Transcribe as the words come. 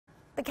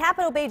The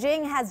capital,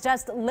 Beijing, has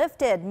just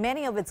lifted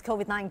many of its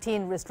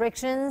COVID-19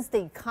 restrictions.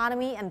 The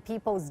economy and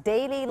people's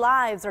daily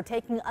lives are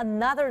taking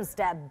another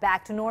step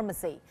back to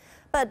normalcy.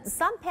 But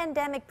some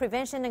pandemic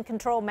prevention and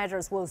control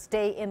measures will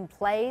stay in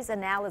place. And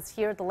now let's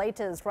hear the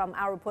latest from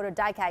our reporter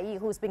Dai Kaiyi,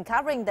 who's been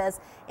covering this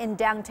in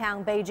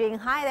downtown Beijing.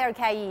 Hi there,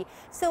 Kaiyi.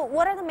 So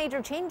what are the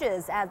major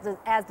changes as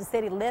the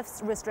city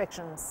lifts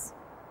restrictions?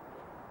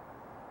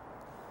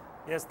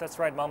 Yes, that's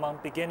right, Mama.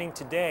 Beginning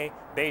today,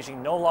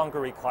 Beijing no longer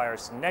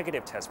requires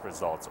negative test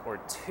results or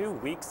 2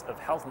 weeks of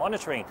health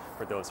monitoring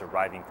for those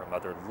arriving from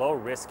other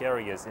low-risk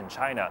areas in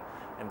China.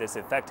 And this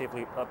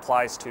effectively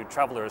applies to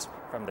travelers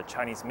from the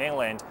Chinese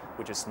mainland,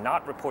 which has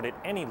not reported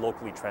any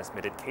locally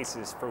transmitted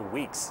cases for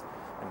weeks.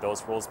 And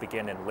those rules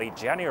began in late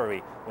January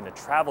when the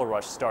travel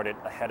rush started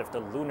ahead of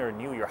the Lunar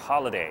New Year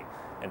holiday.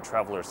 And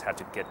travelers had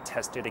to get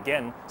tested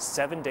again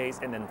 7 days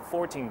and then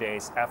 14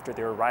 days after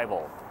their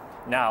arrival.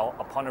 Now,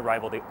 upon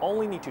arrival, they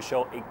only need to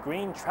show a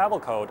green travel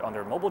code on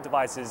their mobile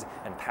devices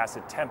and pass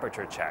a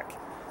temperature check.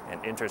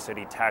 And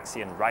intercity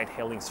taxi and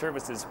ride-hailing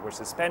services were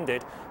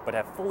suspended, but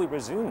have fully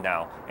resumed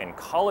now. And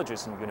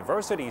colleges and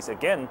universities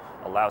again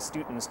allow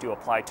students to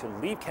apply to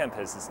leave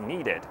campus as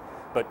needed.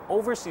 But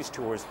overseas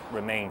tours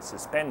remain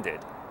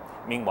suspended.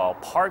 Meanwhile,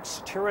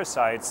 parks, tourist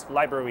sites,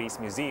 libraries,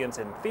 museums,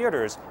 and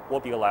theaters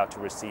will be allowed to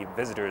receive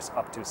visitors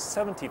up to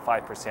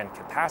 75%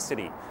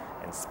 capacity.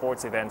 And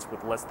sports events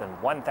with less than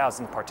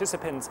 1,000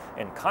 participants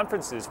and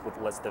conferences with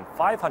less than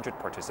 500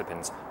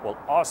 participants will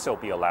also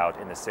be allowed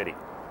in the city.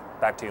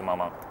 Back to you,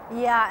 Mama.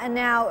 Yeah, and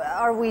now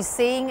are we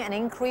seeing an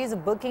increase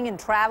of booking in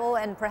travel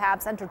and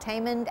perhaps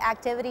entertainment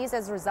activities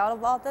as a result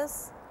of all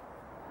this?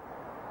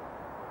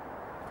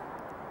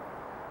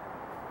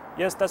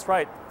 Yes, that's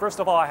right. First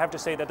of all, I have to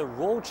say that the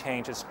rule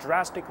change has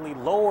drastically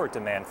lowered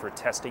demand for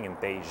testing in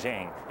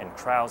Beijing, and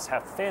crowds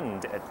have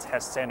thinned at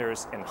test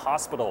centers and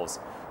hospitals.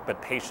 But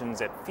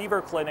patients at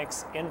fever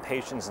clinics,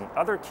 inpatients, and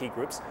other key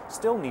groups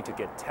still need to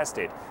get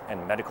tested.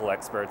 And medical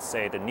experts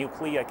say the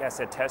nucleic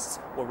acid tests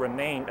will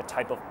remain a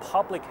type of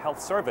public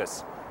health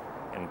service.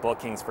 And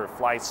bookings for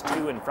flights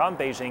to and from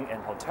Beijing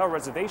and hotel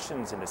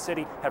reservations in the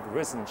city have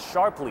risen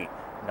sharply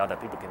now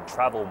that people can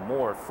travel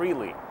more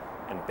freely.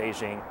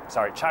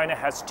 China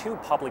has 2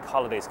 public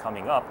holidays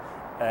coming up,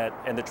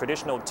 and the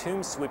traditional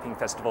Tomb Sweeping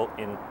Festival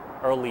in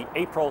early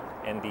April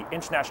and the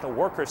International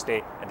Workers'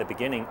 Day at the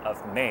beginning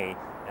of May.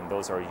 And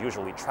those are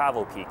usually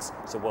travel peaks,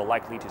 so we're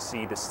likely to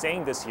see the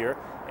same this year.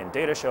 And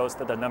data shows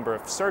that the number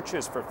of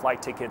searches for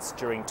flight tickets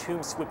during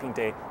Tomb Sweeping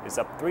Day is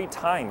up 3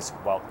 times,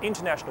 while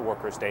International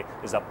Workers' Day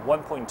is up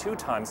 1.2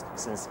 times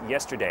since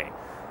yesterday.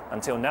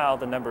 Until now,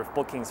 the number of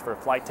bookings for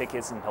flight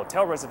tickets and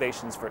hotel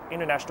reservations for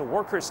International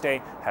Workers' Day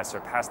has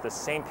surpassed the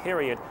same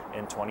period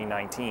in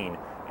 2019.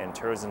 And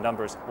tourism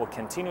numbers will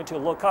continue to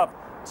look up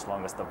as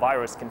long as the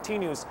virus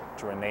continues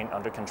to remain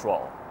under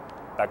control.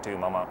 Back to you,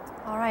 Mama.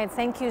 All right,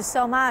 thank you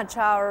so much.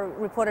 Our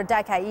reporter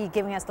Dai Kaiyi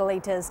giving us the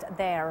latest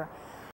there.